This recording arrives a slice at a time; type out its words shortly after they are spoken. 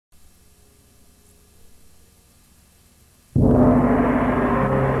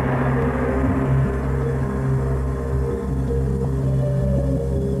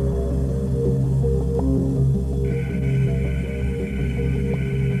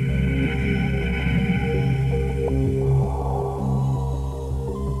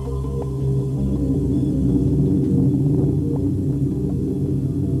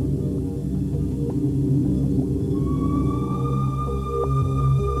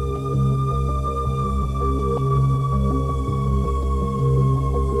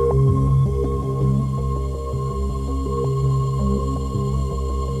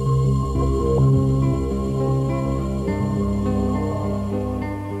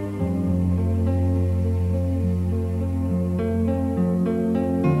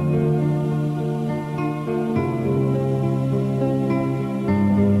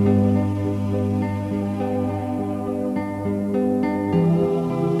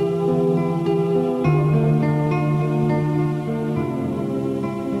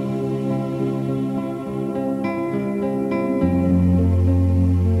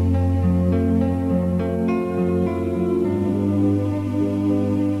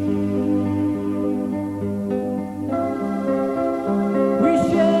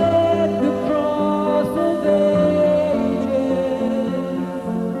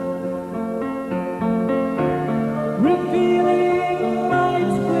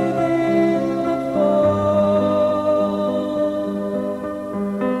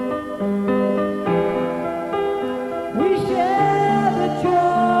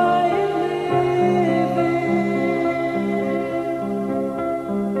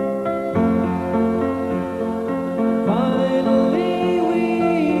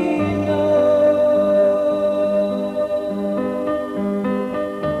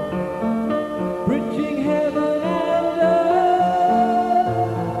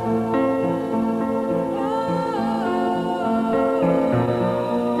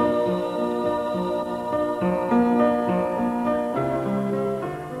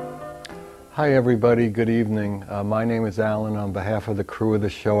Hi everybody, good evening. My name is Alan. On behalf of the crew of the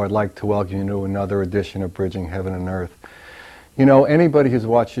show, I'd like to welcome you to another edition of Bridging Heaven and Earth. You know, anybody who's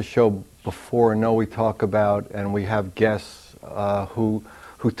watched the show before know we talk about, and we have guests who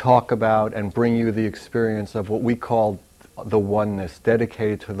talk about and bring you the experience of what we call the oneness,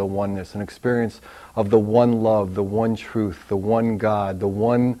 dedicated to the oneness, an experience of the one love, the one truth, the one God, the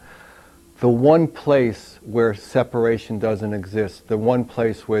one place where separation doesn't exist, the one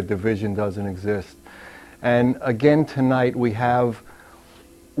place where division doesn't exist. And again tonight we have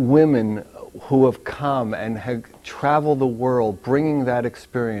women who have come and have traveled the world bringing that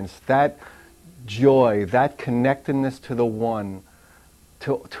experience, that joy, that connectedness to the one,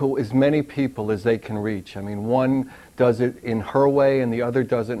 to as many people as they can reach. I mean, one does it in her way and the other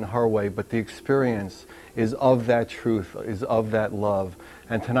does it in her way, but the experience is of that truth, is of that love.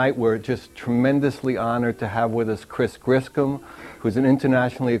 And tonight we're just tremendously honored to have with us Griscom, who's an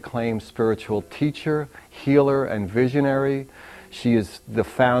internationally acclaimed spiritual teacher, healer, and visionary. She is the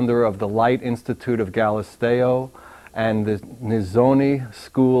founder of the Light Institute of Galisteo and the Nizhoni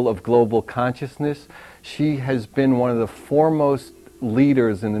School of Global Consciousness. She has been one of the foremost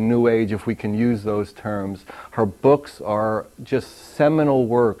leaders in the New Age, if we can use those terms. Her books are just seminal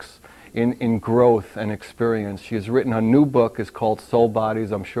works in growth and experience. She has written a new book, is called Soul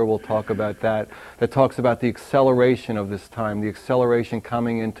Bodies. I'm sure we'll talk about that. That talks about the acceleration of this time, the acceleration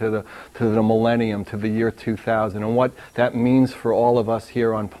coming into the millennium, to the year 2000, and what that means for all of us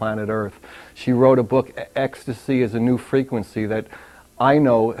here on planet Earth. She wrote a book, Ecstasy is a New Frequency, that I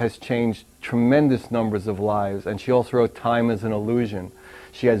know has changed tremendous numbers of lives. And she also wrote Time is an Illusion.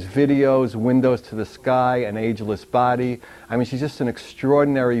 She has videos, Windows to the Sky, An Ageless Body. I mean, she's just an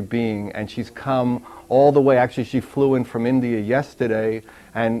extraordinary being, and she's come all the way. Actually, she flew in from India yesterday,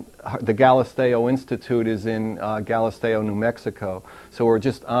 and the Galisteo Institute is in Galisteo, New Mexico. So we're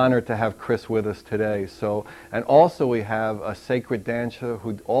just honored to have Chris with us today. And also we have a sacred dancer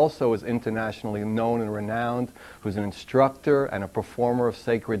who also is internationally known and renowned, who's an instructor and a performer of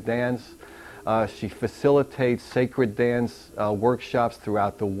sacred dance. She facilitates sacred dance workshops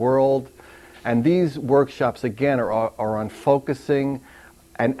throughout the world. And these workshops, again, are on focusing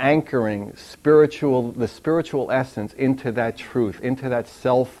and anchoring the spiritual essence into that truth, into that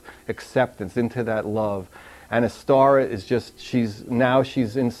self-acceptance, into that love. And Estara is just, she's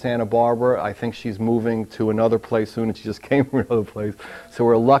in Santa Barbara. I think she's moving to another place soon, and she just came from another place. So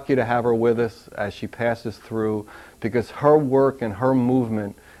we're lucky to have her with us as she passes through, because her work and her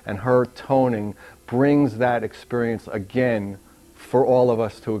movement and her toning brings that experience again for all of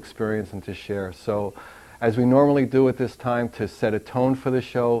us to experience and to share. So as we normally do at this time, to set a tone for the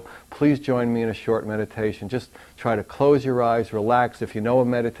show, please join me in a short meditation. Just try to close your eyes, relax. If you know a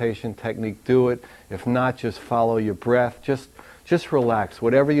meditation technique, do it. If not, just follow your breath. Just relax.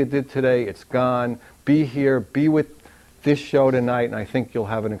 Whatever you did today, it's gone. Be here, be with this show tonight, and I think you'll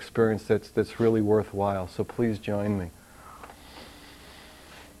have an experience that's really worthwhile. So please join me.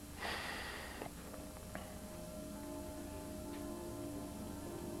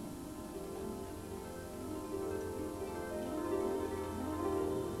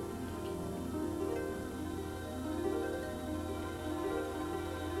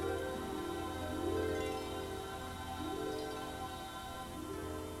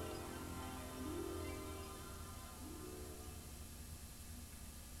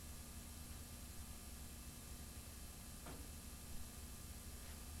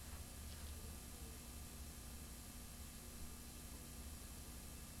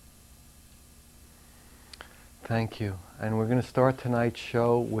 Thank you. And we're going to start tonight's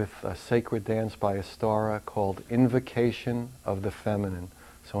show with a sacred dance by Estara called Invocation of the Feminine.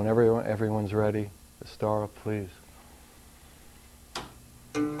 So whenever everyone's ready, Estara, please.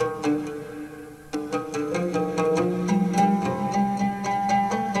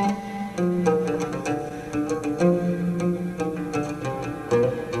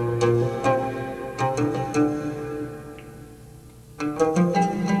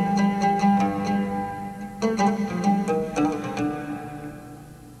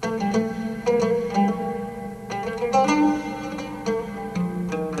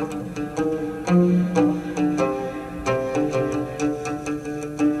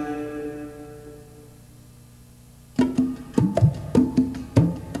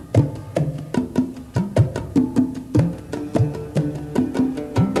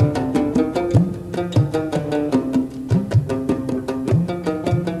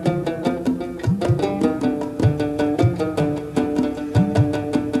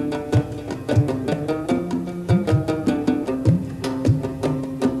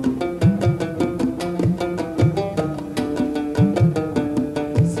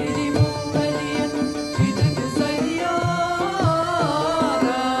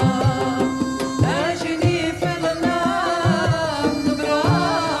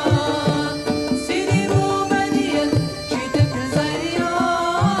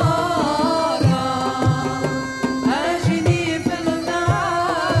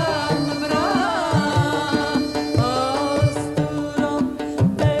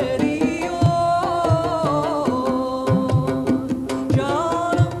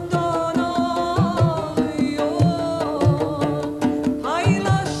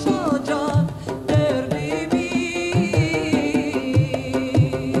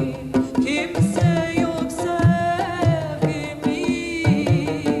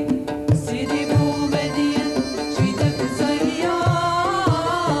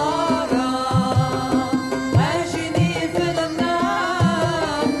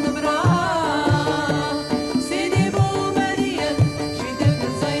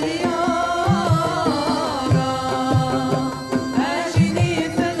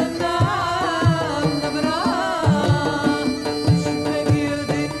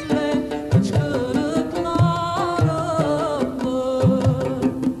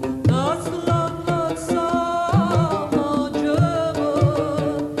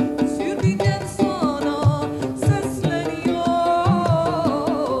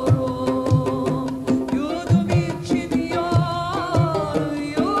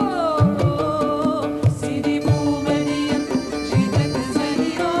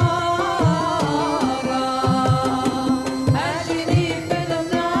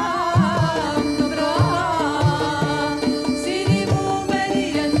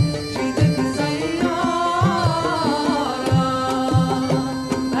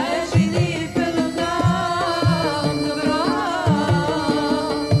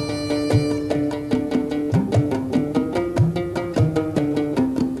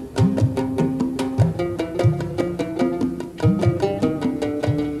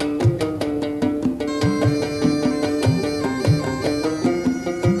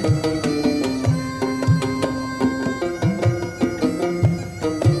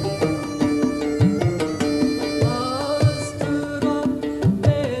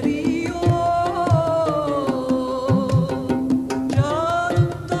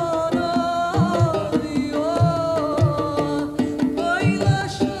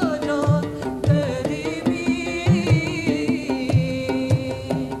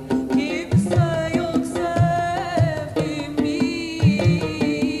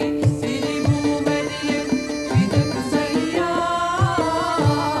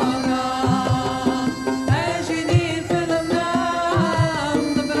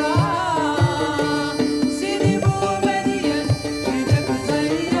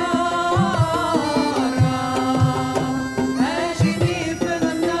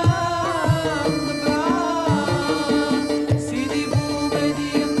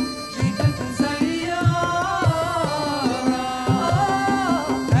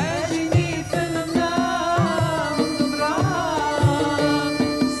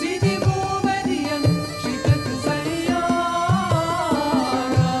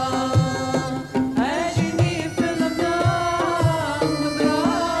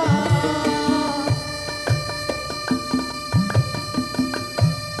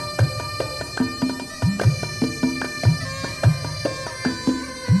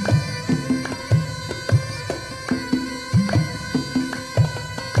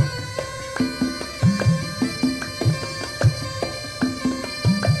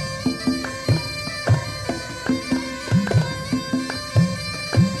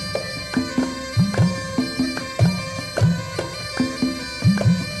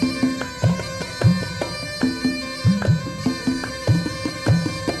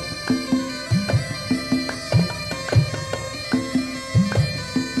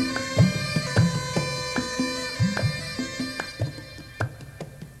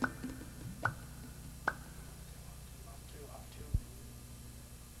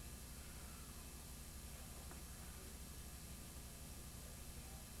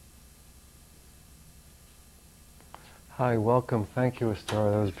 Hi, welcome. Thank you,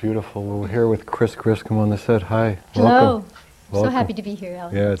 Estara. That was beautiful. We're here with Chris Griscom on the set. Hi. Hello. Welcome. So happy to be here,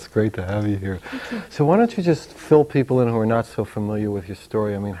 Ellen. Yeah, it's great to have you here. Thank you. So why don't you just fill people in who are not so familiar with your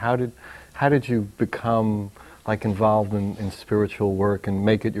story? I mean, how did you become like involved in spiritual work and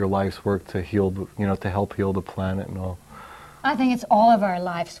make it your life's work to heal, to help heal the planet and all? I think it's all of our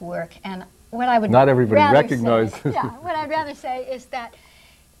life's work, and what I would not everybody rather recognizes. say, yeah, what I'd rather say is that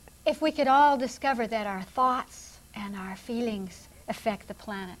if we could all discover that our thoughts and our feelings affect the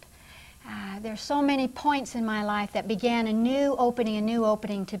planet. There's so many points in my life that began a new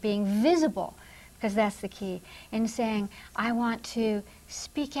opening to being visible, because that's the key, in saying, I want to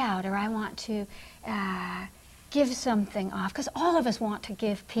speak out, or I want to give something off, because all of us want to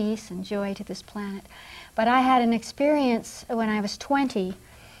give peace and joy to this planet. But I had an experience when I was 20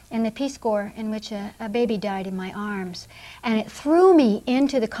 in the Peace Corps in which a baby died in my arms, and it threw me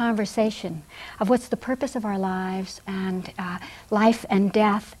into the conversation of what's the purpose of our lives, and life and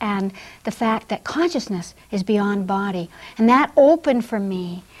death, and the fact that consciousness is beyond body. And that opened for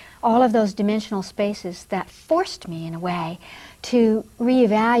me all of those dimensional spaces that forced me, in a way, to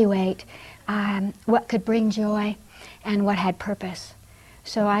reevaluate what could bring joy and what had purpose.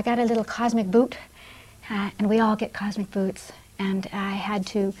 So I got a little cosmic boot, and we all get cosmic boots. And I had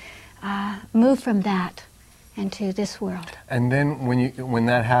to move from that into this world. And then when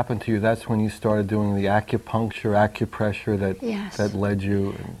that happened to you, that's when you started doing the acupuncture, acupressure that led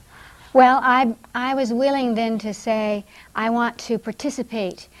you? Well, I was willing then to say, I want to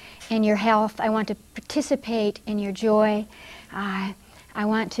participate in your health. I want to participate in your joy. I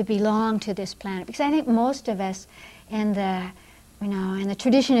want to belong to this planet. Because I think most of us in the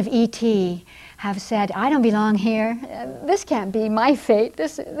tradition of E.T. have said, I don't belong here. This can't be my fate.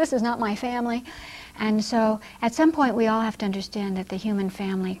 This is not my family. And so at some point we all have to understand that the human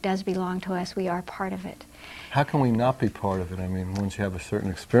family does belong to us. We are part of it. How can we not be part of it? I mean, once you have a certain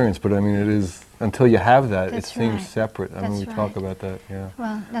experience, but I mean, it is, until you have that, it seems separate. I mean, we talk about that, yeah.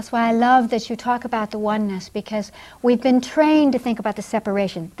 Well, that's why I love that you talk about the oneness, because we've been trained to think about the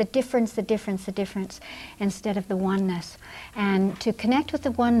separation, the difference, instead of the oneness. And to connect with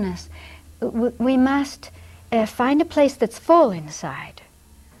the oneness, we must find a place that's full inside,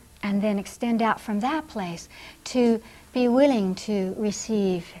 and then extend out from that place to be willing to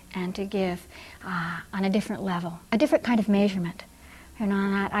receive and to give on a different level, a different kind of measurement.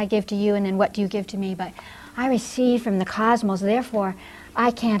 Not I give to you and then what do you give to me, but I receive from the cosmos, therefore I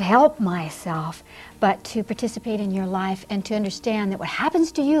can't help myself but to participate in your life and to understand that what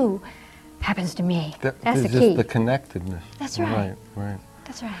happens to you happens to me. That's the key. Just the connectedness. That's right. Right.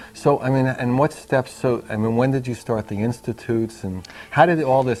 That's right. So, I mean, and what steps, when did you start the institutes, and how did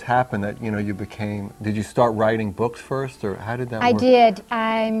all this happen that, you became, did you start writing books first, or how did that work? I did.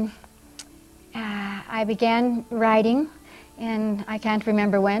 I began writing in, I can't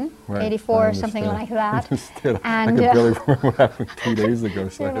remember when, 84 or something like that. I could barely remember what happened 2 days ago.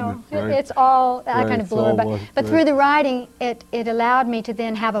 So it's all, I kind of blew it. But through the writing, it allowed me to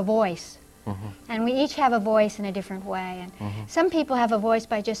then have a voice. And we each have a voice in a different way. And some people have a voice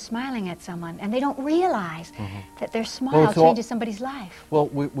by just smiling at someone, and they don't realize that their smile changes somebody's life. Well,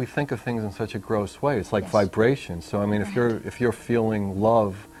 we think of things in such a gross way. It's like vibration. So I mean, if you're feeling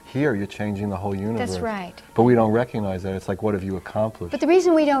love here, you're changing the whole universe. That's right. But we don't recognize that. It's like, what have you accomplished? But the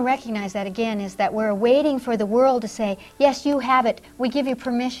reason we don't recognize that, again, is that we're waiting for the world to say, yes, you have it. We give you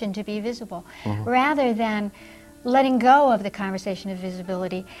permission to be visible, rather than letting go of the conversation of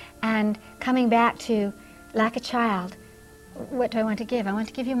visibility and coming back to, like a child, what do I want to give? I want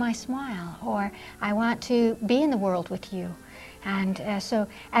to give you my smile, or I want to be in the world with you. And so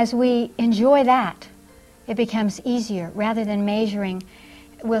as we enjoy that, it becomes easier, rather than measuring,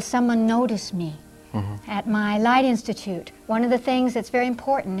 will someone notice me? At my Light Institute, one of the things that's very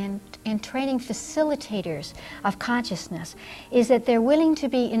important in training facilitators of consciousness is that they're willing to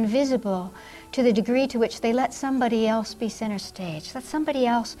be invisible to the degree to which they let somebody else be center stage, let somebody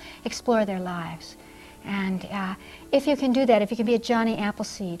else explore their lives. And if you can do that, if you can be a Johnny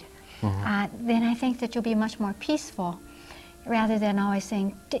Appleseed, then I think that you'll be much more peaceful, rather than always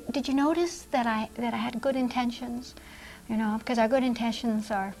saying, did you notice that I had good intentions? Because our good intentions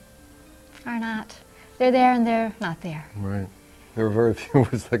are not, they're there and they're not there. Right. There are very few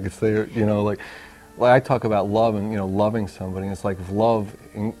of us that could say, like I talk about love and, loving somebody. It's like if love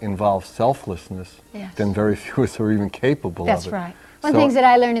involves selflessness, then very few of us are even capable of it. That's right. One of the things that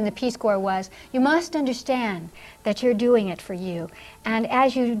I learned in the Peace Corps was you must understand that you're doing it for you. And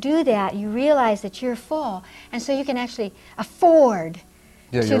as you do that, you realize that you're full. And so you can actually afford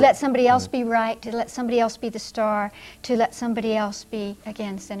to let somebody else be right, to let somebody else be the star, to let somebody else be,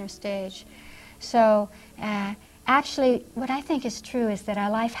 again, center stage. So actually, what I think is true is that our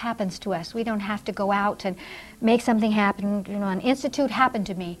life happens to us. We don't have to go out and make something happen. You know, an institute happened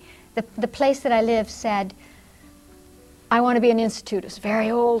to me. The place that I live said, I want to be an institute. It's a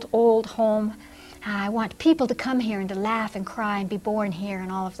very old home. I want people to come here and to laugh and cry and be born here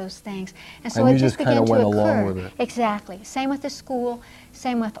and all of those things. And so And it you just just kind began of to went occur. along with it. Exactly. Same with the school,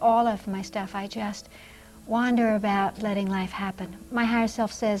 same with all of my stuff. I just wander about letting life happen. My higher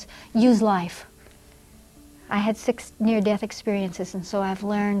self says, use life. I had 6 near-death experiences, and so I've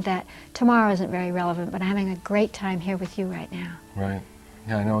learned that tomorrow isn't very relevant, but I'm having a great time here with you right now. Right.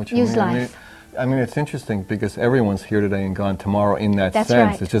 Yeah, I know what you Use mean. life. I mean, it's interesting because everyone's here today and gone tomorrow in that That's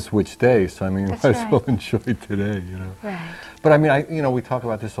sense. right. It's just which day. So, I mean, you That's might as well right. enjoy today, you know. Right. But, I mean, you know, we talk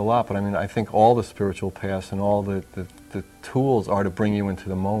about this a lot, but, I mean, I think all the spiritual paths and all the tools are to bring you into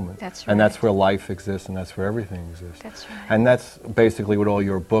the moment. That's And right. that's where life exists and that's where everything exists. That's right. And that's basically what all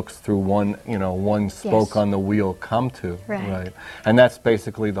your books through one spoke Yes. on the wheel come to. Right. And that's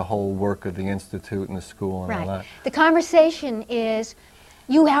basically the whole work of the Institute and the school and all Right. that. The conversation is,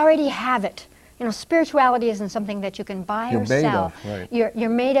 you already have it. You know, spirituality isn't something that you can buy You're or made sell. of, right.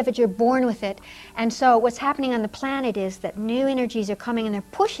 You're made of it, you're born with it. And so what's happening on the planet is that new energies are coming and they're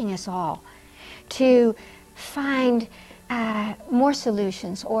pushing us all to find more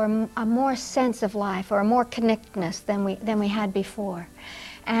solutions or a more sense of life or a more connectedness than we had before.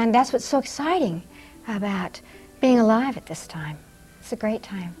 And that's what's so exciting about being alive at this time. It's a great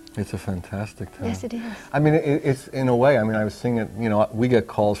time. It's a fantastic time. Yes, it is. I mean, it's in a way, I mean, I was seeing it, you know, we get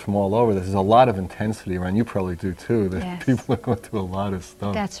calls from all over. There's a lot of intensity around. You probably do too. That Yes. people are going through a lot of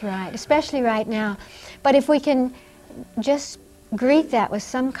stuff. That's right, especially right now. But if we can just greet that with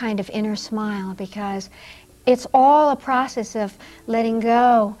some kind of inner smile, because it's all a process of letting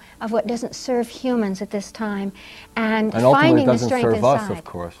go of what doesn't serve humans at this time and ultimately finding it the doesn't strength serve inside. us, of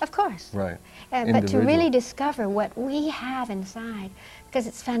course. Of course. Right. But to Individual. really discover what we have inside, because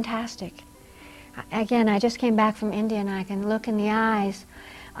it's fantastic. Again, I just came back from India and I can look in the eyes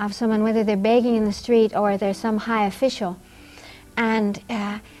of someone, whether they're begging in the street or they're some high official, and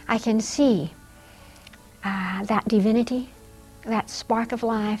I can see that divinity, that spark of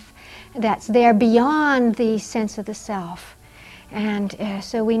life that's there beyond the sense of the self. And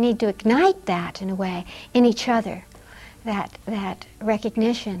so we need to ignite that in a way in each other, that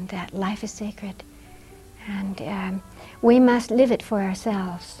recognition that life is sacred. And we must live it for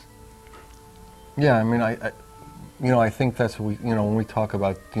ourselves. Yeah, I mean, I think that's what we, when we talk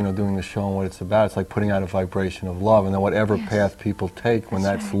about, doing the show and what it's about, it's like putting out a vibration of love, and then whatever Yes. path people take when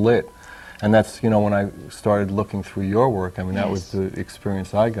That's that's right. lit. And that's, when I started looking through your work, I mean, that was Yes. the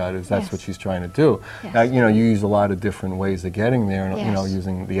experience I got, is that's Yes. what she's trying to do. Yes. Now, you use a lot of different ways of getting there, and, Yes.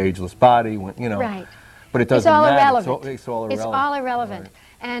 using the ageless body, Right. But it doesn't It's all matter. irrelevant. It's all irrelevant. It's all irrelevant. Right.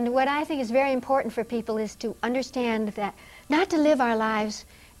 And what I think is very important for people is to understand that not to live our lives,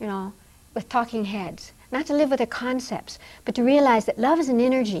 with talking heads, not to live with the concepts, but to realize that love is an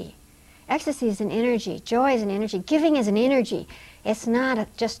energy. Ecstasy is an energy. Joy is an energy. Giving is an energy. It's not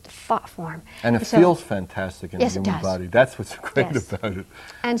just a thought form. And it So- feels fantastic in Yes, the it human does. body. That's what's great Yes. about it.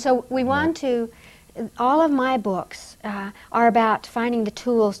 And so we want to, all of my books are about finding the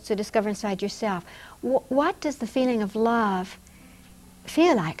tools to discover inside yourself. What does the feeling of love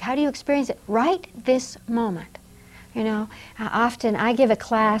feel like? How do you experience it right this moment? Often I give a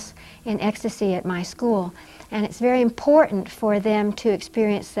class in ecstasy at my school, and it's very important for them to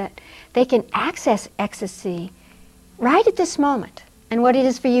experience that they can access ecstasy right at this moment. And what it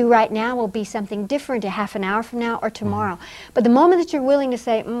is for you right now will be something different a half an hour from now or tomorrow. But the moment that you're willing to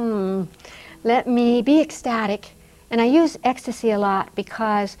say, let me be ecstatic, and I use ecstasy a lot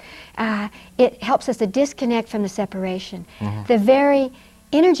because it helps us to disconnect from the separation. The very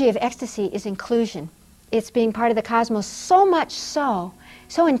energy of ecstasy is inclusion. It's being part of the cosmos so much so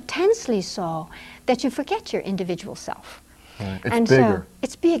intensely so, that you forget your individual self. Right. It's And bigger. so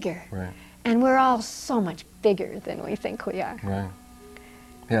it's bigger. Right. And we're all so much bigger than we think we are. Right.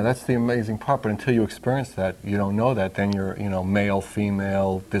 Yeah, that's the amazing part. But until you experience that, you don't know that. Then you're, male,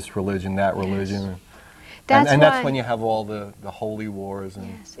 female, this religion, that religion. That's and why, that's when you have all the holy wars. And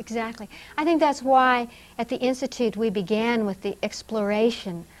yes, exactly. I think that's why at the Institute we began with the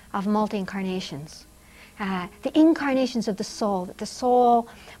exploration of multi-incarnations. The incarnations of the soul, that the soul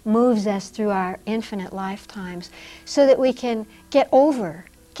moves us through our infinite lifetimes so that we can get over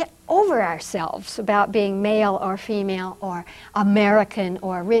ourselves about being male or female or American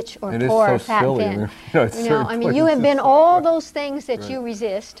or rich or It is poor so or fat silly. thin. At certain You have points been it's all those things that Right. you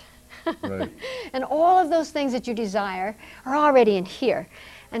resist. Right. And all of those things that you desire are already in here.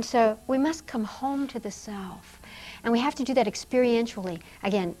 And so we must come home to the self And we have to do that experientially,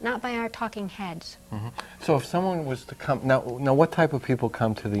 again, not by our talking heads. So if someone was to come, now what type of people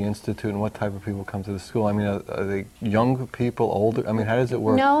come to the Institute and what type of people come to the school? I mean, are they young people, older? I mean, how does it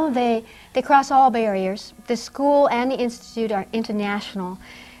work? No, they cross all barriers. The school and the Institute are international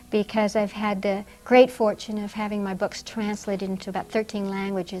because I've had the great fortune of having my books translated into about 13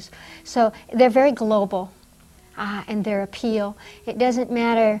 languages. So they're very global. And their appeal. It doesn't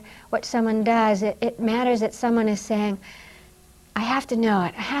matter what someone does. It matters that someone is saying, I have to know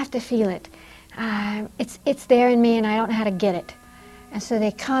it. I have to feel it. It's there in me and I don't know how to get it. And so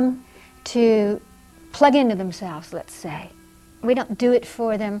they come to plug into themselves, let's say. We don't do it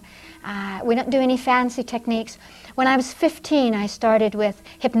for them. We don't do any fancy techniques. When I was 15, I started with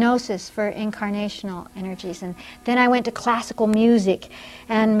hypnosis for incarnational energies, and then I went to classical music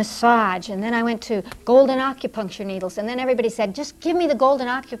and massage, and then I went to golden acupuncture needles, and then everybody said, just give me the golden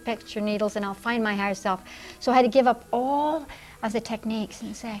acupuncture needles and I'll find my higher self. So I had to give up all of the techniques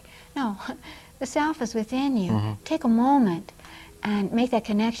and say, no, the self is within you. Take a moment and make that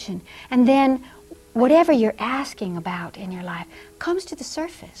connection. And then whatever you're asking about in your life comes to the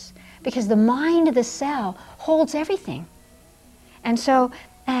surface, because the mind of the cell holds everything. And so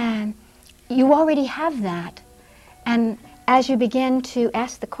you already have that. And as you begin to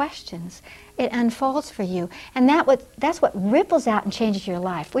ask the questions, it unfolds for you. And that's what ripples out and changes your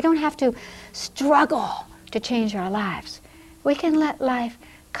life. We don't have to struggle to change our lives. We can let life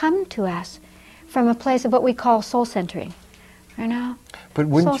come to us from a place of what we call soul centering. You know? But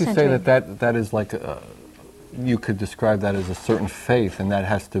wouldn't you say that is like you could describe that as a certain faith, and that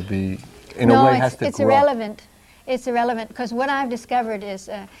has to be, in a way, has to grow? No, it's irrelevant. It's irrelevant, because what I've discovered is,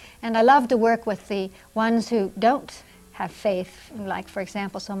 and I love to work with the ones who don't have faith, like, for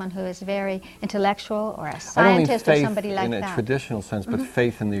example, someone who is very intellectual or a scientist or somebody like that. In a traditional sense, but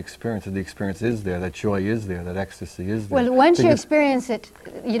faith in the experience, that the experience is there, that joy is there, that ecstasy is there. Well, once you experience it,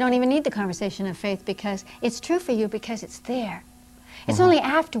 you don't even need the conversation of faith, because it's true for you because it's there. It's only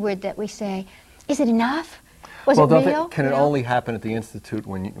afterward that we say, is it enough? Was it real? Can it only happen at the Institute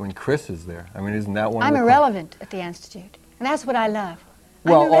when Chris is there? I mean, isn't that one I'm irrelevant at the Institute, and that's what I love.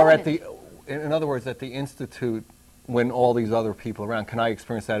 Well, or at the, in other words, at the Institute, when all these other people are around, can I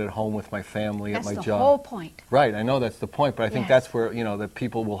experience that at home with my family, at my job? That's the whole point. Right, I know that's the point, but I think that's where, you know, that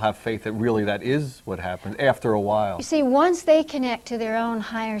people will have faith that really that is what happens after a while. You see, once they connect to their own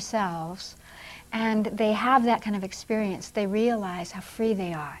higher selves, and they have that kind of experience, they realize how free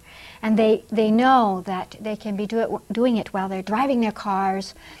they are. And they know that they can be doing it while they're driving their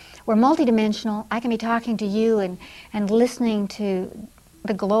cars. We're multidimensional. I can be talking to you and listening to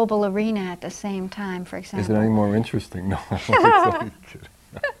the global arena at the same time, for example. Is it any more interesting? No.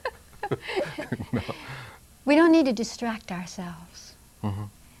 No. We don't need to distract ourselves.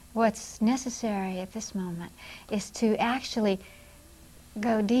 What's necessary at this moment is to actually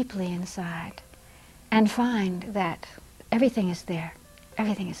go deeply inside and find that everything is there.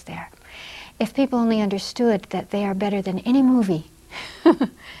 Everything is there. If people only understood that they are better than any movie,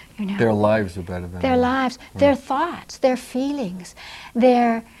 you know, their lives are better than their lives, their thoughts, their feelings,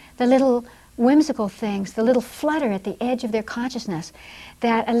 the little whimsical things, the little flutter at the edge of their consciousness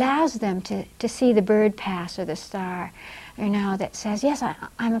that allows them to see the bird pass or the star, you know, that says, yes,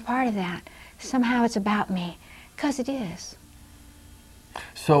 I'm a part of that. Somehow it's about me, because it is.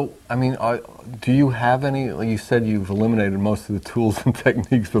 So, I mean, do you have any, you said you've eliminated most of the tools and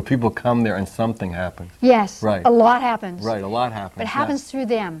techniques, but people come there and something happens. Yes, right. A lot happens. Right, a lot happens. But it happens through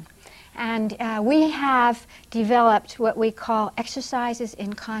them. And we have developed what we call exercises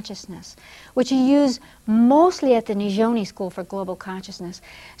in consciousness, which you use mostly at the Nizhoni School for Global Consciousness,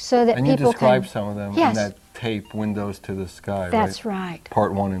 so that people can... And you describe some of them in that tape, Windows to the Sky, That's right.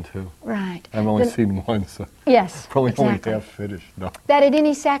 Part 1 and 2. Right. I've only seen one, so yes, probably exactly. only half finished. No. That at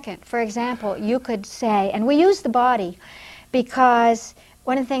any second, for example, you could say, and we use the body because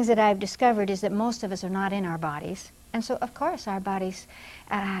one of the things that I've discovered is that most of us are not in our bodies. And so, of course, our bodies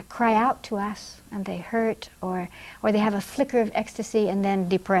cry out to us, and they hurt, or they have a flicker of ecstasy and then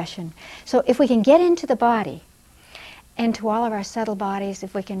depression. So if we can get into the body, into all of our subtle bodies,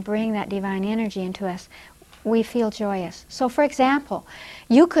 if we can bring that divine energy into us, we feel joyous. So, for example,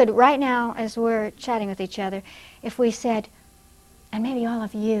 you could, right now, as we're chatting with each other, if we said, and maybe all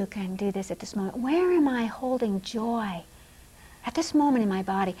of you can do this at this moment, where am I holding joy at this moment in my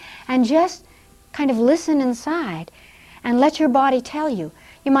body? And just kind of listen inside and let your body tell you.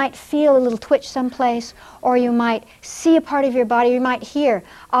 You might feel a little twitch someplace, or you might see a part of your body, you might hear,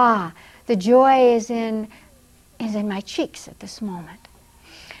 the joy is in my cheeks at this moment.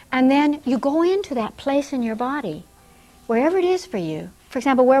 And then you go into that place in your body, wherever it is for you. For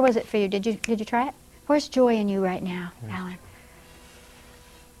example, where was it for you? Did you try it? Where's joy in you right now, Alan?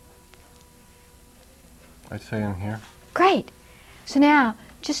 I'd say in here. Great. So now,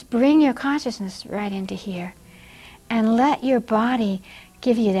 just bring your consciousness right into here and let your body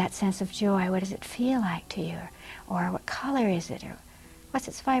give you that sense of joy. What does it feel like to you? Or what color is it? Or what's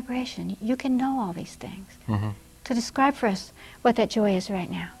its vibration? You can know all these things. Mm-hmm. So describe for us what that joy is right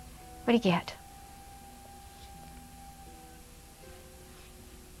now. What do you get?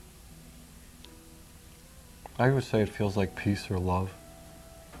 I would say it feels like peace or love.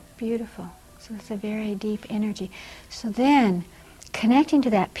 Beautiful. So it's a very deep energy. So then, connecting to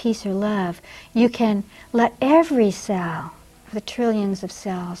that peace or love, you can let every cell, the trillions of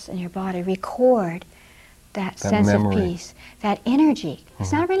cells in your body, record that sense memory. of peace, that energy.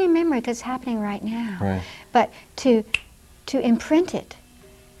 It's not really memory because it's happening right now. Right. But to imprint it.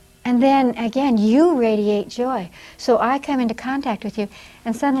 And then, again, you radiate joy. So I come into contact with you,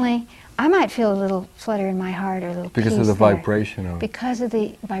 and suddenly I might feel a little flutter in my heart or a little Because of the vibration of it. Because of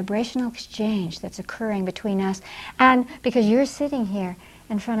the vibrational exchange that's occurring between us. And because you're sitting here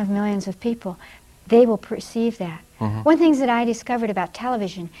in front of millions of people, they will perceive that. One of the things that I discovered about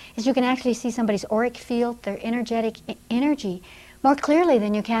television is you can actually see somebody's auric field, their energetic energy, more clearly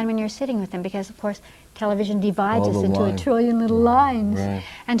than you can when you're sitting with them, because, of course, television divides us into a trillion little lines. Right.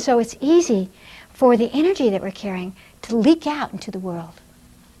 And so it's easy for the energy that we're carrying to leak out into the world.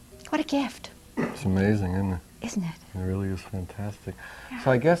 What a gift. It's amazing, isn't it? Isn't it? It really is fantastic.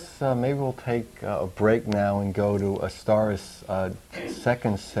 So I guess maybe we'll take a break now and go to Estara's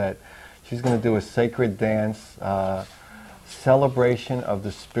second set. She's going to do a sacred dance, celebration of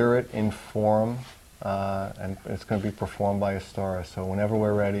the spirit in form, and it's going to be performed by Estara. So whenever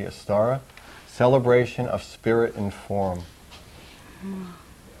we're ready, Estara, celebration of spirit in form.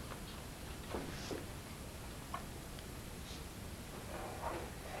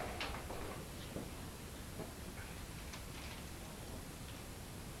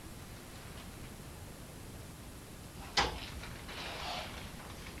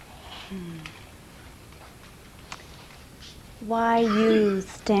 Why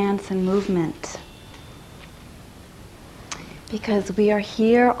use dance and movement? Because we are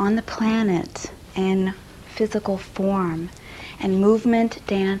here on the planet in physical form, and movement,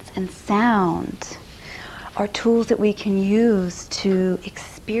 dance, and sound are tools that we can use to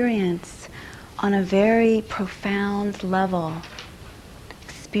experience on a very profound level,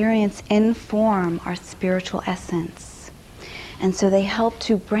 experience in form our spiritual essence. And so they help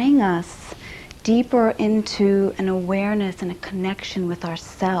to bring us deeper into an awareness and a connection with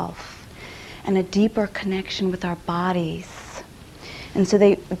ourself, and a deeper connection with our bodies. And so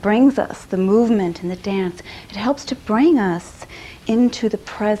it brings us, the movement and the dance, it helps to bring us into the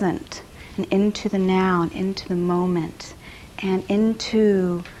present, and into the now, and into the moment, and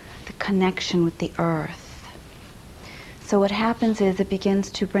into the connection with the earth. So what happens is it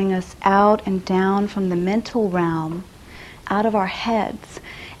begins to bring us out and down from the mental realm, out of our heads,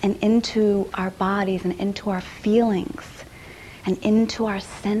 and into our bodies, and into our feelings, and into our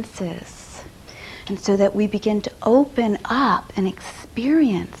senses. And so that we begin to open up and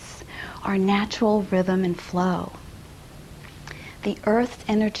experience our natural rhythm and flow. The earth's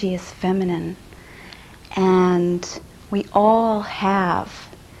energy is feminine, and we all have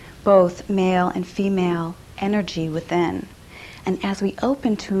both male and female energy within. And as we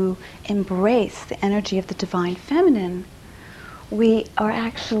open to embrace the energy of the divine feminine, we are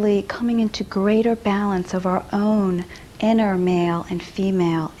actually coming into greater balance of our own inner male and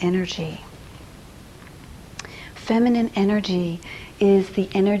female energy. Feminine energy is the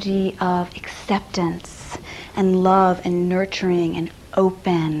energy of acceptance and love and nurturing and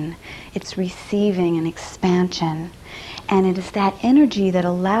open. It's receiving and expansion. And it is that energy that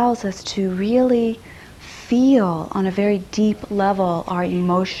allows us to really feel on a very deep level our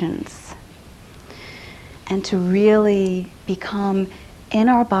emotions, and to really become in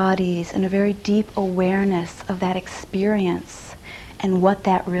our bodies in a very deep awareness of that experience and what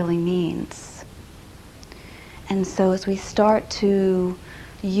that really means. And so as we start to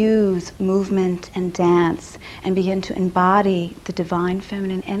use movement and dance and begin to embody the divine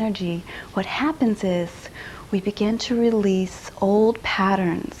feminine energy, what happens is we begin to release old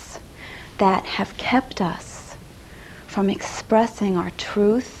patterns that have kept us from expressing our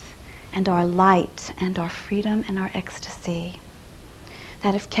truth and our light and our freedom and our ecstasy,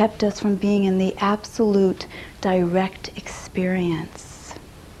 that have kept us from being in the absolute direct experience.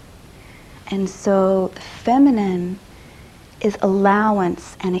 And so the feminine is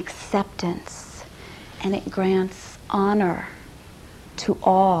allowance and acceptance, and it grants honor to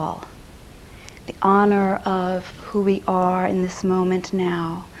all. The honor of who we are in this moment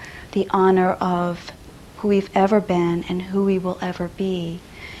now, the honor of who we've ever been and who we will ever be.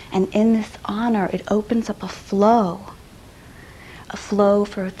 And in this honor, it opens up a flow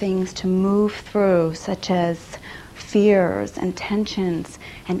for things to move through, such as fears and tensions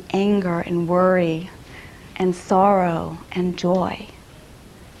and anger and worry and sorrow and joy.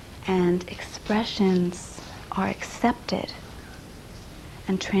 And expressions are accepted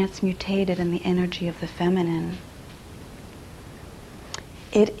and transmutated in the energy of the feminine.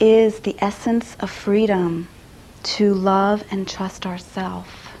 It is the essence of freedom to love and trust ourselves.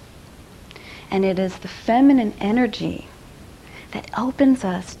 And it is the feminine energy that opens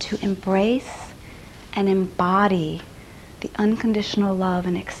us to embrace and embody the unconditional love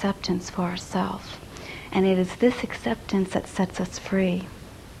and acceptance for ourselves. And it is this acceptance that sets us free.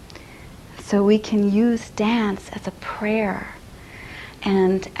 So we can use dance as a prayer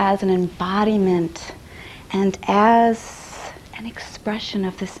and as an embodiment and as an expression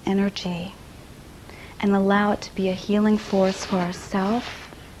of this energy, and allow it to be a healing force for ourselves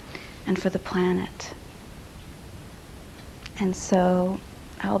and for the planet. And so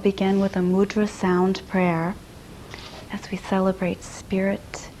I'll begin with a mudra sound prayer as we celebrate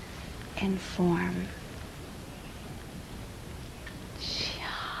spirit in form.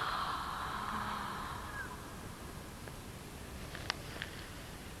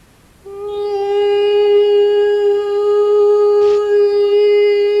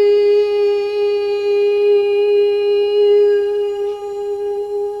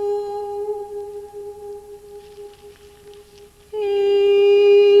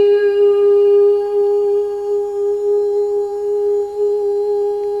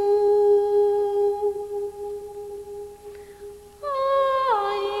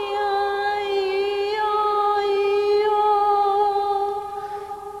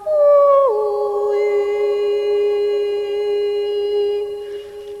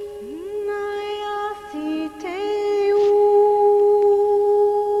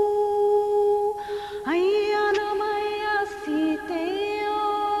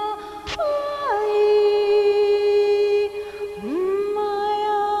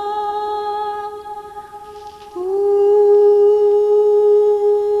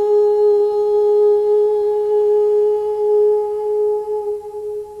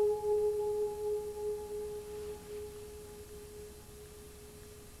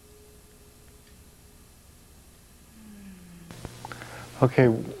 Okay,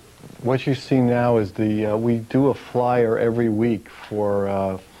 what you see now is we do a flyer every week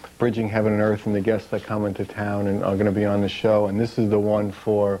for Bridging Heaven and Earth and the guests that come into town and are going to be on the show. And this is the one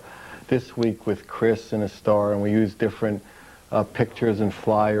for this week with Chris and Estara, and we use different pictures and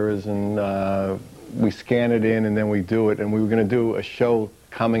flyers, and we scan it in and then we do it. And we were going to do a show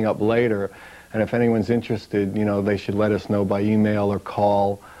coming up later, and if anyone's interested, you know, they should let us know by email or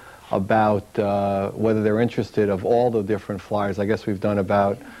call about whether they're interested of all the different flyers. I guess we've done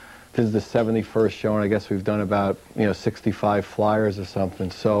about, this is the 71st show, and I guess we've done about, 65 flyers or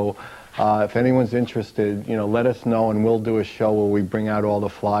something. So if anyone's interested, let us know, and we'll do a show where we bring out all the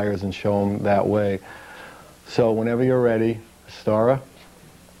flyers and show them that way. So whenever you're ready, Estara.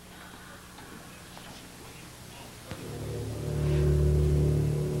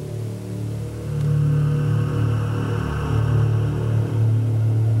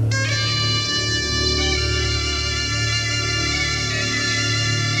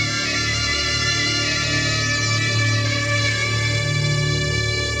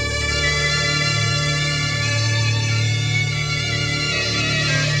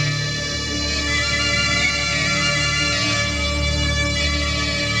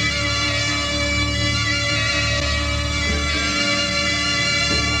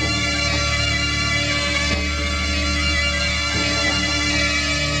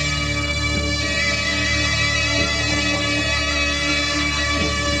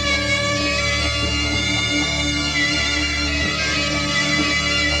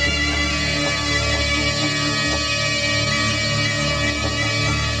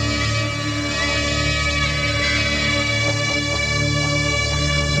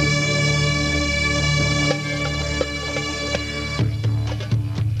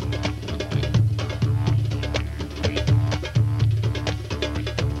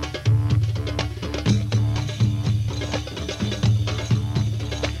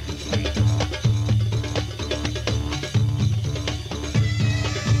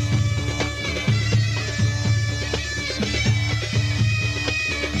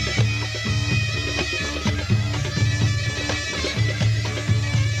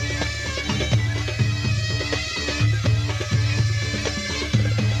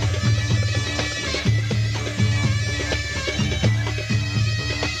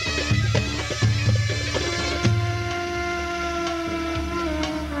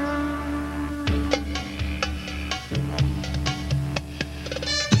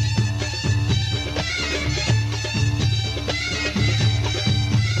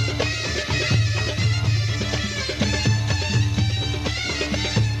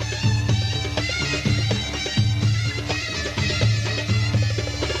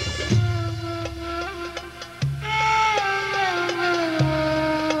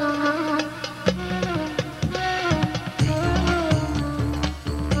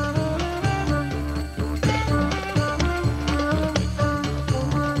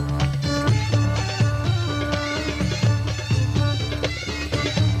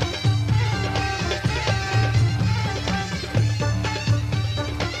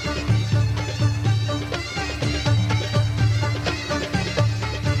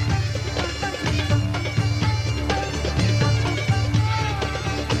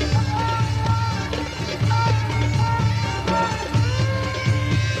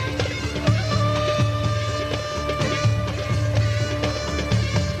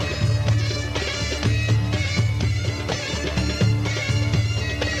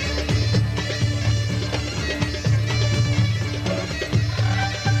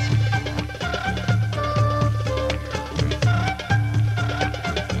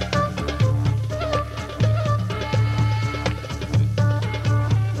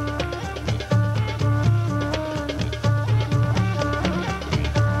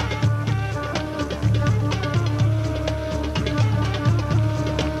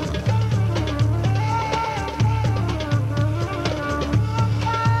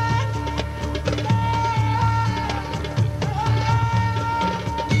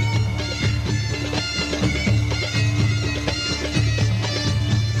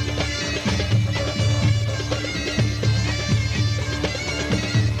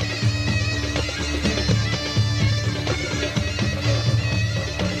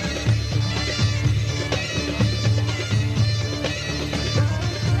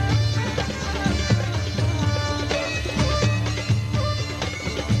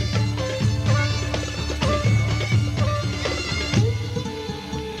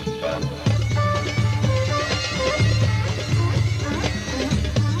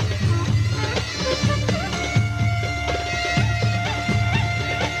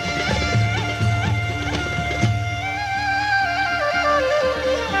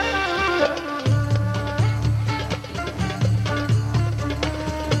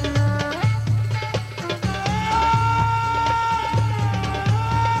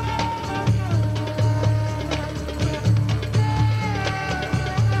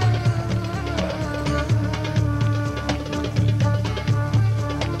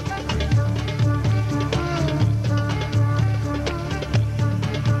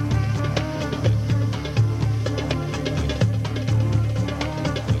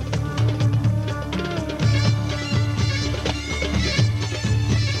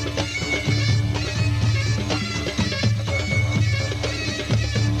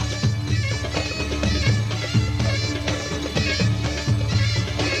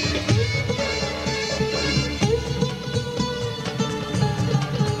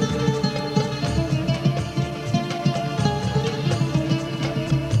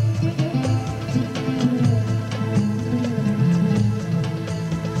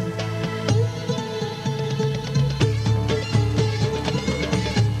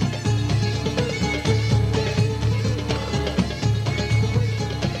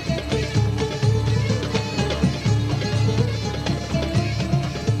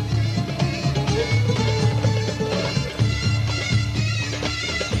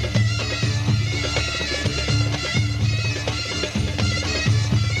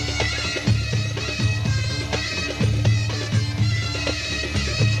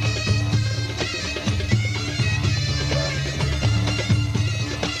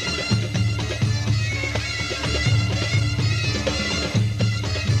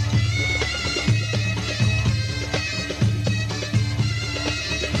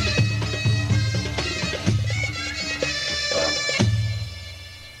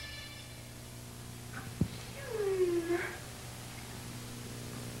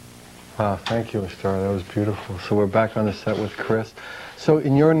 Thank you, Estara. That was beautiful. So we're back on the set with Chris. So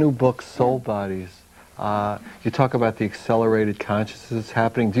in your new book, Soul Bodies, you talk about the accelerated consciousness that's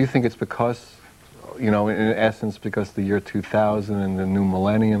happening. Do you think it's because, you know, in essence, because the year 2000 and the new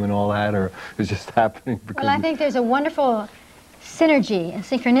millennium and all that, or is it just happening because... Well, I think there's a wonderful synergy and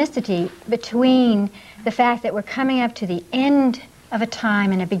synchronicity between the fact that we're coming up to the end of a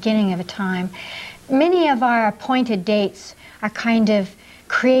time and a beginning of a time. Many of our appointed dates are kind of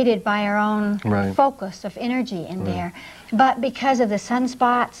created by our own focus of energy in there. But because of the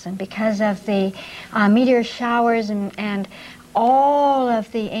sunspots and because of the meteor showers and all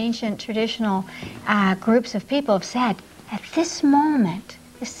of the ancient traditional groups of people have said, at this moment,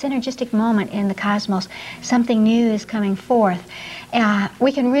 this synergistic moment in the cosmos, something new is coming forth.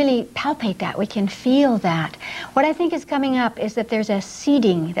 We can really palpate that. We can feel that. What I think is coming up is that there's a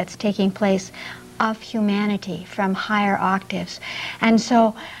seeding that's taking place of humanity from higher octaves. And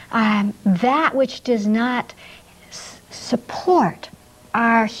so that which does not support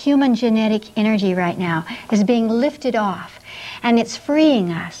our human genetic energy right now is being lifted off, and it's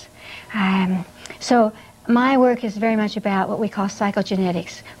freeing us. So my work is very much about what we call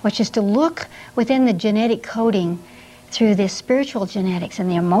psychogenetics, which is to look within the genetic coding through the spiritual genetics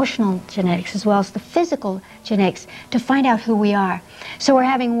and the emotional genetics as well as the physical genetics to find out who we are. So we're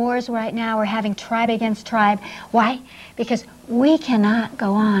having wars right now, we're having tribe against tribe. Why? Because we cannot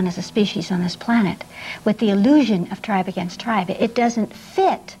go on as a species on this planet with the illusion of tribe against tribe. It doesn't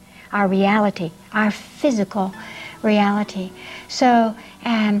fit our reality, our physical reality. So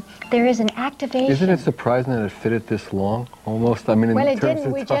there is an activation. Isn't it surprising that it fitted this long, almost? I mean, well, it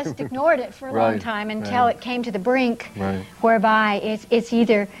didn't. We just ignored it for a long time until it came to the brink, whereby it's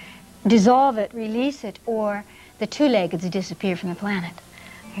either dissolve it, release it, or the two-leggeds disappear from the planet,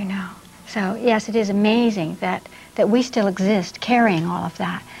 you know. So, yes, it is amazing that we still exist carrying all of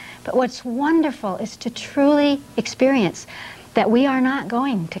that. But what's wonderful is to truly experience that we are not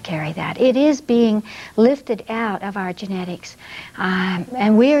going to carry that. It is being lifted out of our genetics,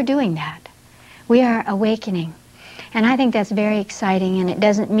 and we are doing that. We are awakening. And I think that's very exciting, and it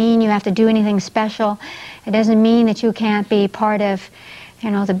doesn't mean you have to do anything special. It doesn't mean that you can't be part of,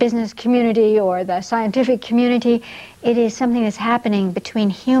 you know, the business community or the scientific community. It is something that's happening between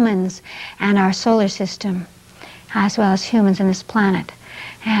humans and our solar system, as well as humans on this planet.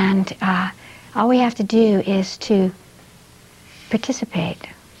 And all we have to do is to participate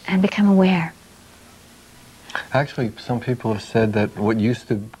and become aware. Actually, some people have said that what used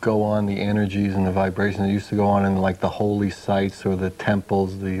to go on, the energies and the vibrations that used to go on in like the holy sites or the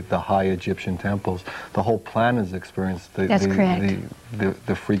temples, the high Egyptian temples, the whole planet has experienced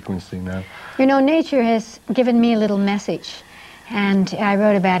the frequency now. You know, nature has given me a little message, and I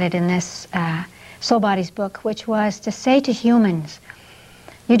wrote about it in this Soul Bodies book, which was to say to humans,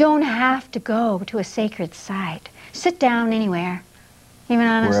 you don't have to go to a sacred site. Sit down anywhere, even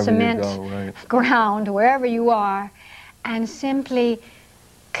on a cement ground, wherever you are, and simply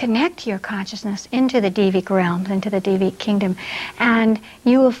connect your consciousness into the Devic realms, into the Devic kingdom, and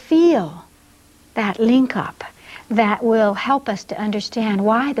you will feel that link up that will help us to understand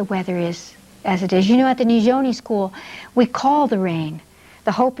why the weather is as it is. You know, at the Nizhoni School, we call the rain.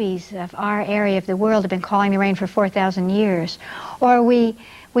 The Hopis of our area of the world have been calling the rain for 4,000 years. Or we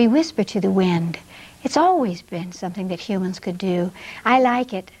whisper to the wind. It's always been something that humans could do. I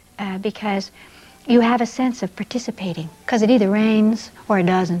like it because you have a sense of participating, because it either rains or it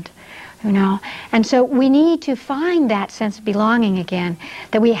doesn't, you know. And so we need to find that sense of belonging again,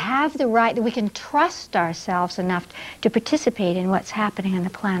 that we have the right, that we can trust ourselves enough to participate in what's happening on the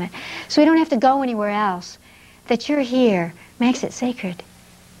planet. So we don't have to go anywhere else. That you're here makes it sacred.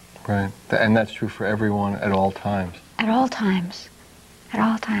 Right. And that's true for everyone at all times. At all times. At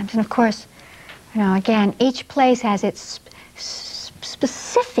all times. And of course, you know, again, each place has its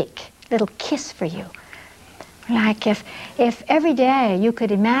specific little kiss for you. Like if every day you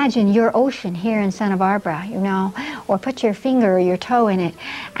could imagine your ocean here in Santa Barbara, you know, or put your finger or your toe in it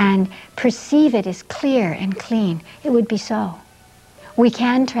and perceive it as clear and clean, it would be so. We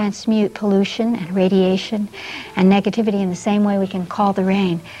can transmute pollution and radiation and negativity in the same way we can call the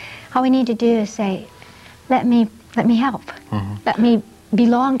rain. All we need to do is say, let me help. Mm-hmm. Let me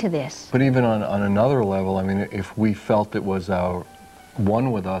belong to this. But even on another level, I mean, if we felt it was our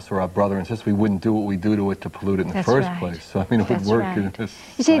one with us or our brother and sister, we wouldn't do what we do to it to pollute it in the first place. So I mean, it would work in this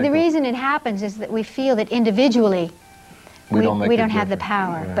You see, the reason it happens is that we feel that individually we don't have the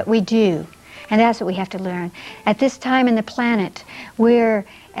power, but we do. And that's what we have to learn. At this time in the planet, we're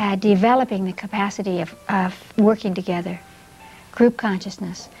developing the capacity of working together, group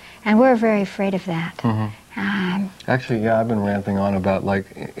consciousness. And we're very afraid of that. Mm-hmm. Actually, yeah, I've been ranting on about, like,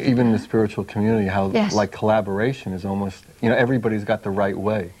 even in the spiritual community, how, Yes. like, collaboration is almost, you know, everybody's got the right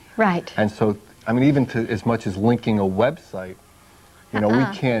way. Right. And so, I mean, even to as much as linking a website, you know, we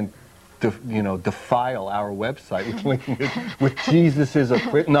can't, you know, defile our website with linking it with Jesus is a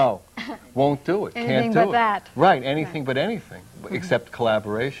no, won't do it. Anything Can't but do it. that. Right, anything but anything, except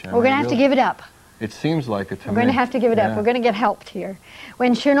collaboration. We're going to have to give it up. It seems like it to me. We're going to have to give it up. Yeah. We're going to get helped here.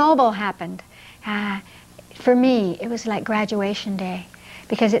 When Chernobyl happened, for me, it was like graduation day,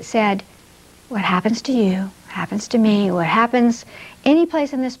 because it said, what happens to you happens to me. What happens any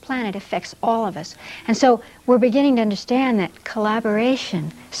place on this planet affects all of us. And so we're beginning to understand that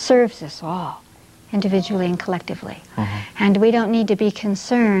collaboration serves us all, individually and collectively. And we don't need to be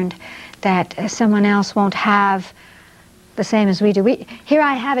concerned that someone else won't have the same as we do. Here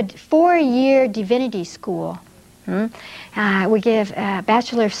I have a 4-year divinity school. We give a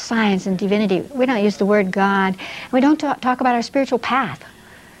Bachelor of Science in Divinity. We don't use the word God. We don't talk about our spiritual path,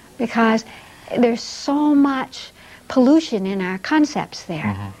 because there's so much pollution in our concepts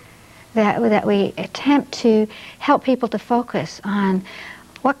there that we attempt to help people to focus on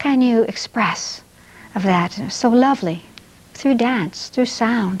what can you express of that. And it's so lovely, through dance, through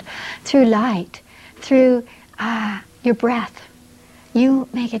sound, through light, through your breath. You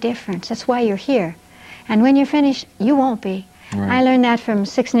make a difference. That's why you're here. And when you're finished, you won't be. Right. I learned that from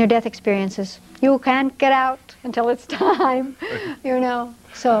 6 near-death experiences. You can't get out until it's time, you know.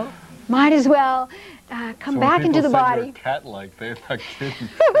 So might as well come back into the body. You're cat-like, they're not kidding.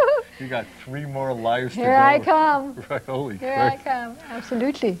 You got 3 more lives to go. Here I come. Right, holy Here crap. I come.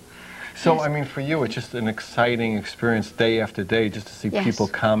 Absolutely. So, Yes. I mean, for you, it's just an exciting experience day after day, just to see Yes. people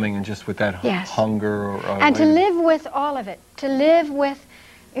coming and just with that Yes. hunger. And to live with all of it, to live with,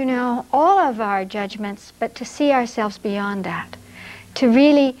 you know, all of our judgments, but to see ourselves beyond that. To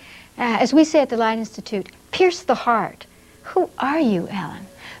really, as we say at the Light Institute, pierce the heart. Who are you, Ellen?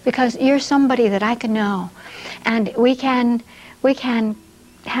 Because you're somebody that I can know. And we can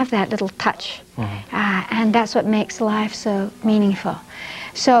have that little touch. And that's what makes life so meaningful.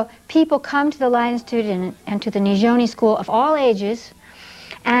 So people come to the Light Institute and to the Nizhoni School of all ages,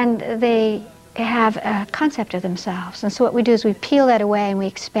 and they have a concept of themselves. And so what we do is we peel that away and we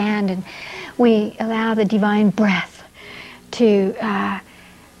expand, and we allow the divine breath to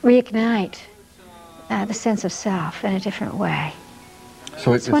reignite the sense of self in a different way.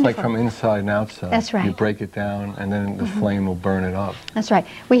 So it's like wonderful. from inside and outside. That's right. You break it down, and then the flame will burn it up. That's right.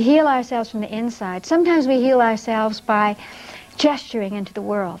 We heal ourselves from the inside. Sometimes we heal ourselves by gesturing into the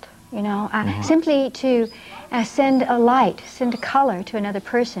world, you know, simply to send a light, send a color to another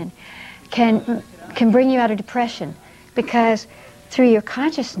person can bring you out of depression, because through your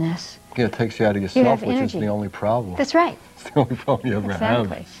consciousness, Yeah, it takes you out of you yourself, have which energy. is the only problem. That's right. It's the only problem you ever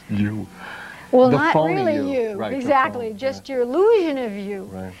Exactly. have. Is you. Well, The not phony really you. you. Right, the Exactly. phone, Just your illusion of you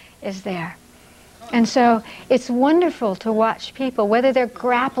Right. is there. And so it's wonderful to watch people, whether they're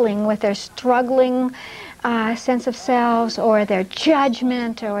grappling with their struggling sense of selves, or their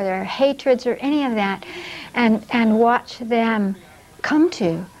judgment, or their hatreds, or any of that, and watch them come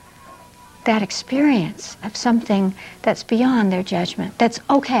to that experience of something that's beyond their judgment, that's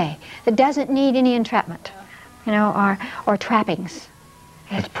okay, that doesn't need any entrapment, you know, or trappings.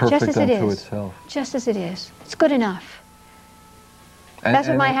 It's perfect just as it unto is. itself. Just as it is. It's good enough. That's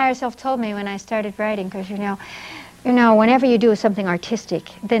what my higher self told me when I started writing, because you know, whenever you do something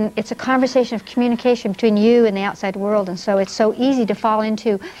artistic, then it's a conversation of communication between you and the outside world, and so it's so easy to fall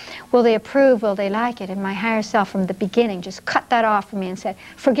into, will they approve, will they like it? And my higher self from the beginning just cut that off from me and said,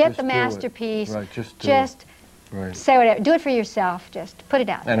 forget Just the do it. masterpiece, Right, just do just Right. say whatever, do it for yourself, just put it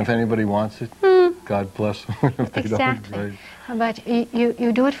out. And if anybody wants it, God bless them. If they Exactly. don't, right. But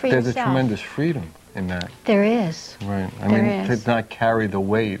you do it for There's yourself. a tremendous freedom in that. There is. Right. I There mean, is. to not carry the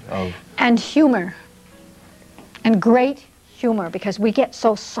weight of... And humor. And great humor, because we get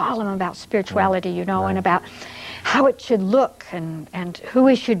so solemn about spirituality, you know, and about how it should look and who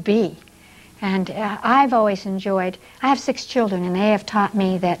we should be. And I've always enjoyed, I have 6 children, and they have taught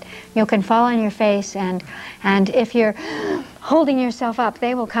me that you can fall on your face, and if you're holding yourself up,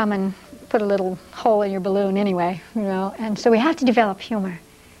 they will come and put a little hole in your balloon anyway, you know. And so we have to develop humor.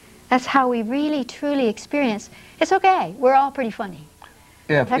 That's how we really, truly experience, it's okay, we're all pretty funny.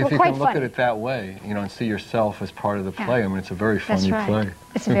 Yeah, fact, if we're you quite can look funny. at it that way, you know, and see yourself as part of the play, I mean, it's a very That's funny right. play.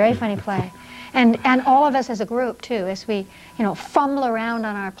 It's a very funny play. And all of us as a group, too, as we, you know, fumble around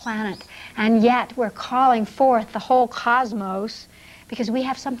on our planet, and yet we're calling forth the whole cosmos, because we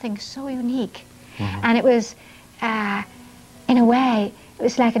have something so unique. And it was, in a way, it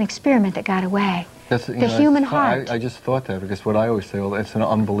was like an experiment that got away. That's, you the know, human heart. I just thought that, because what I always say, well, it's an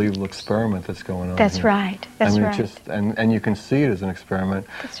unbelievable experiment that's going on That's here. right. That's I mean, right. and you can see it as an experiment,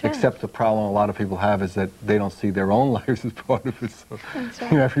 That's right. except the problem a lot of people have is that they don't see their own lives as part of it. So, That's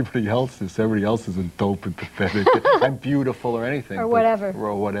right. you know, everybody else is a dope and pathetic and beautiful or anything. Or whatever.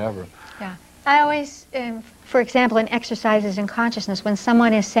 Or whatever. Yeah. I always, for example, in exercises in consciousness, when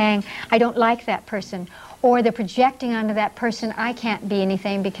someone is saying, I don't like that person, or they're projecting onto that person, I can't be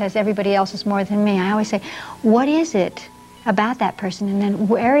anything because everybody else is more than me, I always say, what is it about that person? And then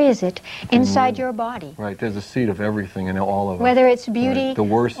where is it inside your body? Right, there's a seed of everything in all of us. Whether it's beauty, right. The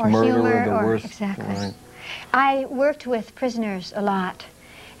worst or murderer, humor, the or worst... Exactly. Right. I worked with prisoners a lot,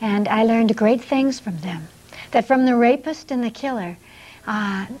 and I learned great things from them. That from the rapist and the killer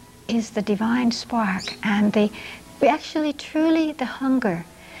is the divine spark, and actually truly the hunger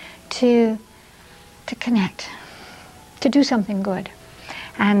to connect, to do something good.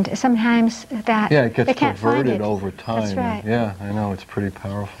 And sometimes that it gets they can't find perverted it. over time. That's right. Yeah, I know, it's pretty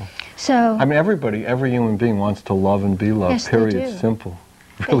powerful. So I mean, every human being wants to love and be loved, Yes, they period. do. It's simple.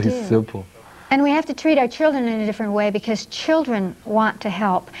 They Really do. simple. And we have to treat our children in a different way, because children want to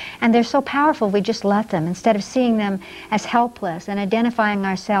help, and they're so powerful we just let them, instead of seeing them as helpless and identifying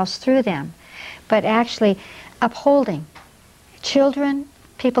ourselves through them, but actually upholding children,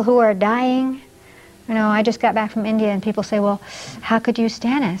 people who are dying. You know, I just got back from India and people say, well, how could you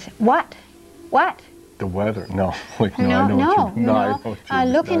stand it? I say, what? What? The weather? No. Like, no, No, I know no, what you, you no, I know, know what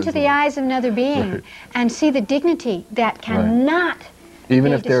you look into the eyes of another being Right. and see the dignity that cannot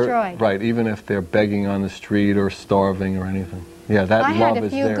even be if they're destroyed. right, even if they're begging on the street or starving or anything. Yeah, that I love had a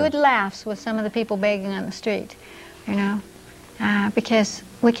is few there. good laughs with some of the people begging on the street, you know, because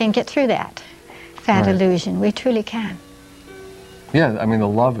we can get through that Right. illusion. We truly can. Yeah, I mean, the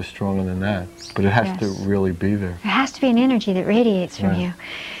love is stronger than that, but it has Yes. to really be there. There has to be an energy that radiates from Right. you.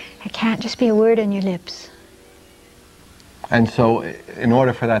 It can't just be a word on your lips. And so, in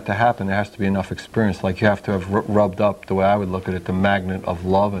order for that to happen, there has to be enough experience. Like, you have to have rubbed up, the way I would look at it, the magnet of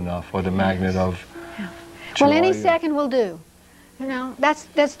love enough, or the magnet of joy. Well, any second will do. You know,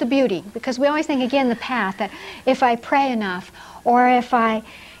 that's the beauty, because we always think, again, the path, that if I pray enough, or if I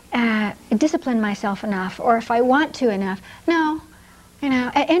discipline myself enough, or if I want to enough. No, you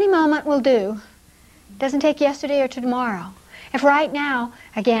know, at any moment will do. Doesn't take yesterday or tomorrow. If right now,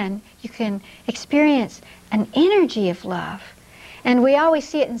 again, you can experience an energy of love, and we always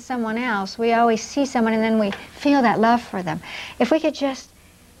see it in someone else. We always see someone and then we feel that love for them. If we could just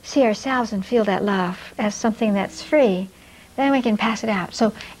see ourselves and feel that love as something that's free, then we can pass it out.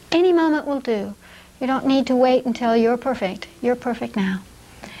 So any moment will do. You don't need to wait until you're perfect. You're perfect now.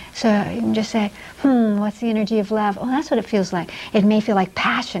 So you can just say, what's the energy of love? Oh, that's what it feels like. It may feel like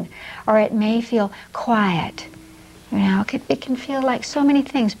passion, or it may feel quiet. You know, it can feel like so many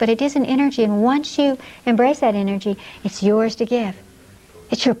things, but it is an energy, and once you embrace that energy, it's yours to give.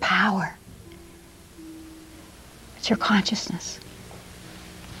 It's your power. It's your consciousness.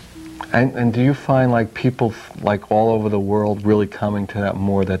 And do you find, like, people like all over the world really coming to that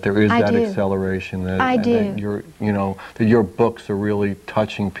more, that there is that do. acceleration, that, I do. that you're, you know, that your books are really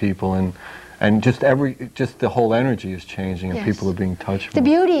touching people, and just the whole energy is changing, and Yes. people are being touched The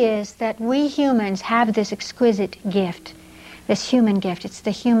more. beauty is that we humans have this exquisite gift, this human gift. It's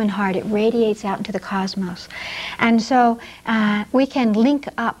the human heart. It radiates out into the cosmos. And so we can link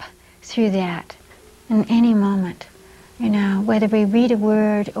up through that in any moment. You know, whether we read a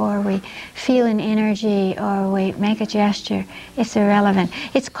word, or we feel an energy, or we make a gesture, it's irrelevant.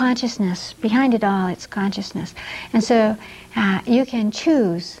 It's consciousness. Behind it all, it's consciousness. And so you can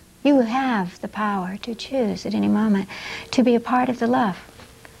choose. You have the power to choose at any moment to be a part of the love,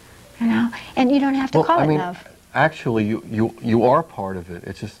 you know, and you don't have to call it love. Actually, you are part of it.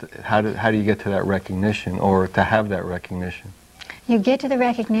 It's just how do you get to that recognition, or to have that recognition? You get to the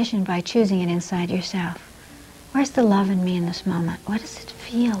recognition by choosing it inside yourself. Where's the love in me in this moment? What does it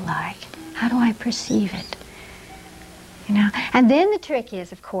feel like? How do I perceive it? You know, and then the trick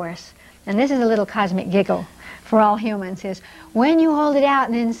is, of course, and this is a little cosmic giggle for all humans, is when you hold it out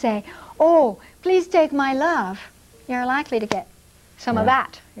and then say, oh, please take my love, you're likely to get some of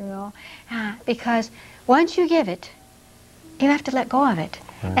that, you know, because once you give it, you have to let go of it,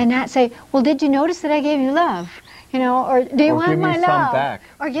 and not say, well, did you notice that I gave you love, you know, or do you want my love, back.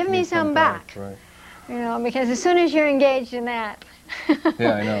 or give me some back, right. you know, because as soon as you're engaged in that,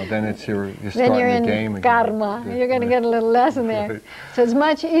 Yeah, I know. Then it's you're then starting you're the in game again. karma. Yeah, You're going to get a little lesson there. Right. So it's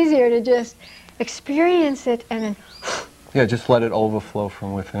much easier to just experience it and then. Yeah, just let it overflow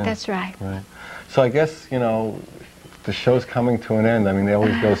from within. That's right. Right. So I guess, you know, the show's coming to an end. I mean, they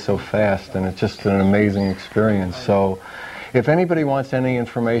always go so fast, and it's just an amazing experience. So If anybody wants any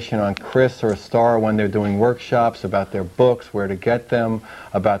information on Chris or Estara when they're doing workshops, about their books, where to get them,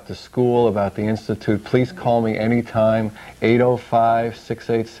 about the school, about the Institute, please call me anytime,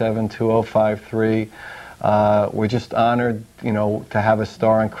 805-687-2053. We're just honored, you know, to have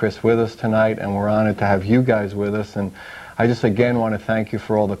Estara and Chris with us tonight, and we're honored to have you guys with us. And I just again want to thank you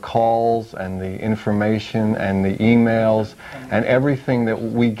for all the calls and the information and the emails and everything that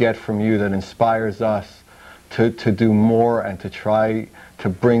we get from you that inspires us to do more and to try to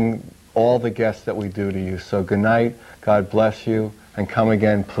bring all the guests that we do to you. So good night, God bless you, and come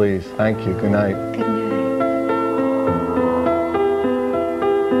again, please. Thank you. Good night. Good night.